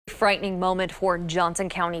frightening moment for Johnson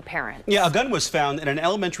County parents. Yeah, a gun was found in an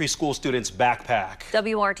elementary school student's backpack.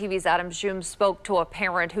 WRTV's Adam Schum spoke to a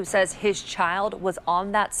parent who says his child was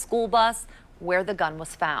on that school bus where the gun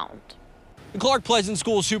was found. The Clark Pleasant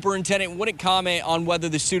School Superintendent wouldn't comment on whether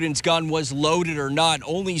the student's gun was loaded or not,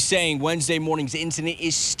 only saying Wednesday morning's incident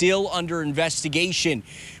is still under investigation.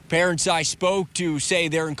 Parents I spoke to say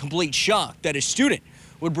they're in complete shock that a student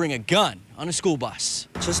would bring a gun on a school bus.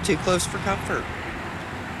 Just too close for comfort.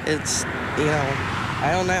 It's, I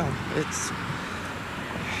don't know. It's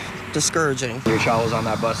discouraging. Your child was on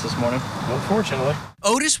that bus this morning? Unfortunately.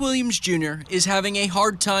 Otis Williams Jr. is having a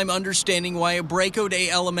hard time understanding why a Braco Day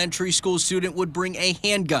elementary school student would bring a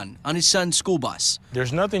handgun on his son's school bus.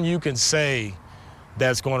 There's nothing you can say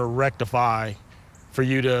that's going to rectify for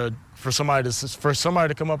somebody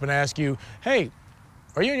to come up and ask you, hey,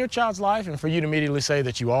 are you in your child's life? And for you to immediately say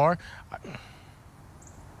that you are.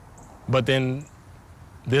 But then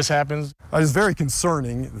this happens. It's very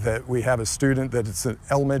concerning that we have a student, that it's an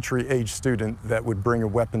elementary age student, that would bring a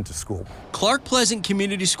weapon to school. Clark Pleasant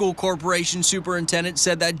Community School Corporation Superintendent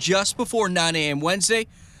said that just before 9 a.m. Wednesday,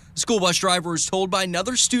 the school bus driver was told by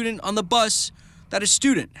another student on the bus that a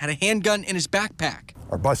student had a handgun in his backpack.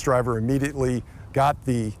 Our bus driver immediately got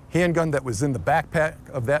the handgun that was in the backpack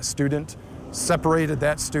of that student, separated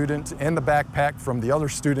that student and the backpack from the other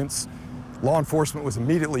students. Law enforcement was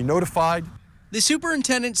immediately notified. The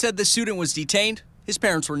superintendent said the student was detained. His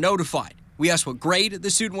parents were notified. We asked what grade the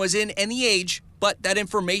student was in and the age, but that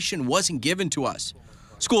information wasn't given to us.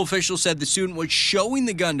 School officials said the student was showing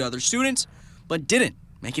the gun to other students, but didn't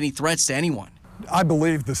make any threats to anyone. I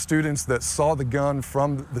believe the students that saw the gun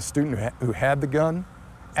from the student who had the gun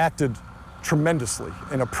acted tremendously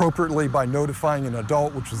and appropriately by notifying an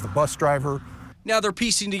adult, which was the bus driver. Now they're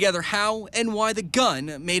piecing together how and why the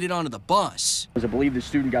gun made it onto the bus. Was it believed the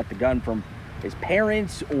student got the gun from his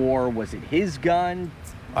parents, or was it his gun?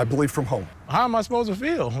 I believe from home. How am I supposed to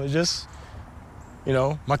feel? It's just,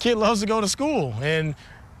 my kid loves to go to school, and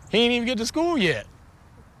he ain't even get to school yet.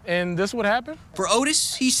 And this would happen? For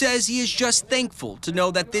Otis, he says he is just thankful to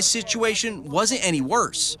know that this situation wasn't any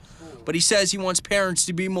worse. But he says he wants parents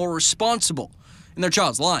to be more responsible in their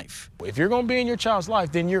child's life. If you're going to be in your child's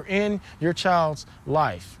life, then you're in your child's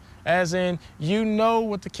life. As in, you know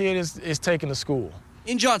what the kid is taking to school.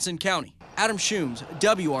 In Johnson County, Adam Schum,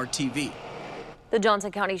 WRTV. The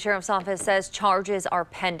Johnson County Sheriff's Office says charges are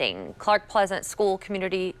pending. Clark Pleasant School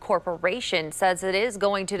Community Corporation says it is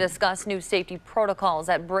going to discuss new safety protocols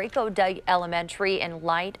at Braco Day Elementary in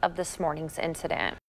light of this morning's incident.